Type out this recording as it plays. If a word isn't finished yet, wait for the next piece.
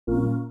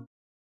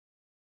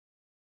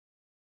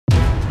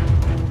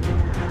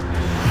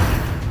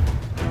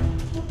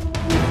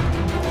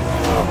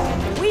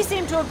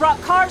have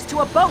brought cars to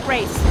a boat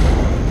race.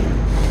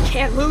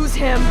 Can't lose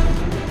him.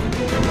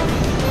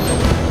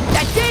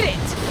 That did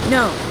it!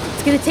 No,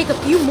 it's gonna take a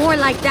few more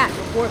like that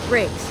before it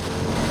breaks.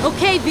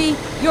 Okay, V,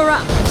 you're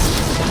up.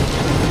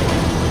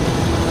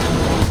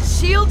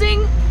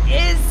 Shielding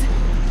is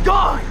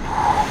gone!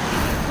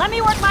 Let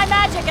me work my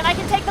magic and I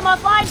can take them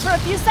offline for a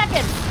few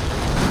seconds.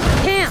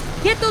 Cam,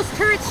 get those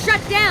turrets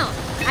shut down.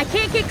 I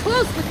can't get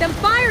close with them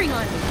firing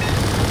on me.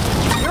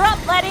 You're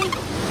up, Letty.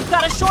 You've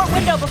got a short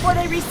window before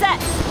they reset.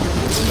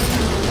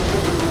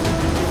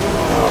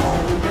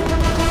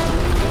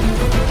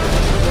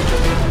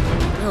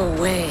 No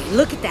way,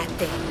 look at that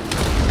thing.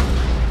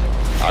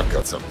 I've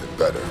got something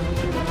better.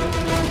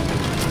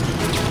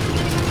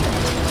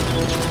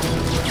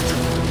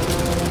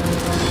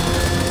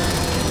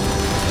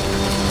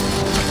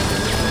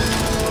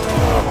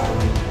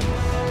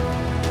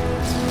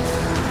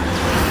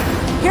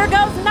 Here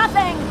goes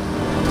nothing!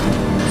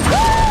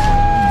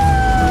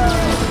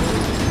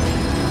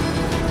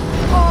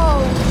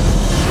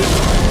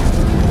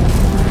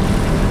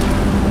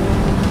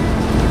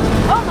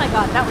 Oh my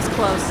god, that was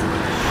close.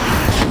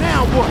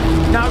 Now what?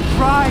 Now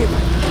drive!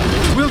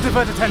 We'll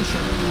divert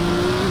attention.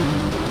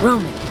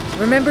 Roman,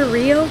 remember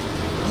Rio?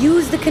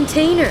 Use the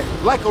container.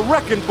 Like a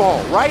wrecking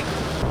ball, right?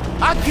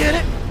 I get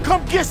it.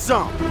 Come get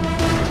some.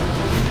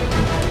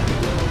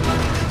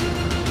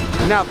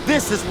 Now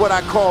this is what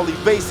I call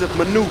evasive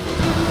maneuver.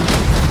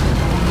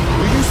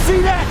 Do you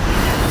see that?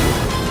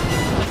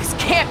 This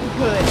can't be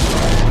good.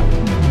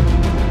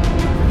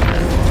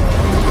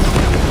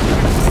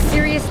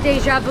 Serious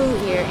deja vu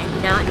here,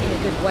 and not in a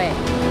good way.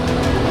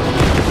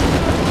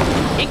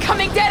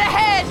 Incoming dead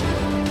ahead!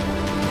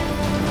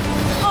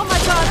 Oh my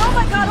god, oh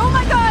my god, oh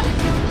my god!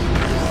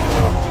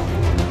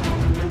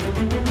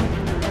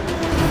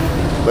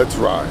 Let's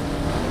ride.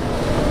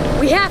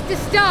 We have to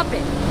stop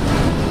it.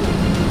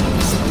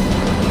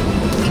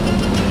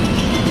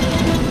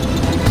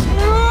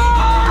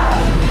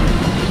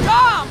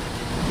 Tom!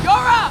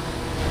 You're up!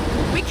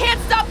 We can't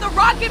stop the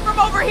rocket from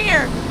over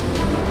here!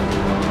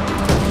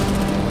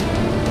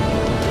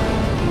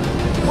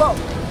 Whoa!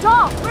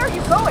 Tom, where are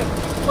you going?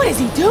 What is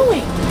he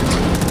doing?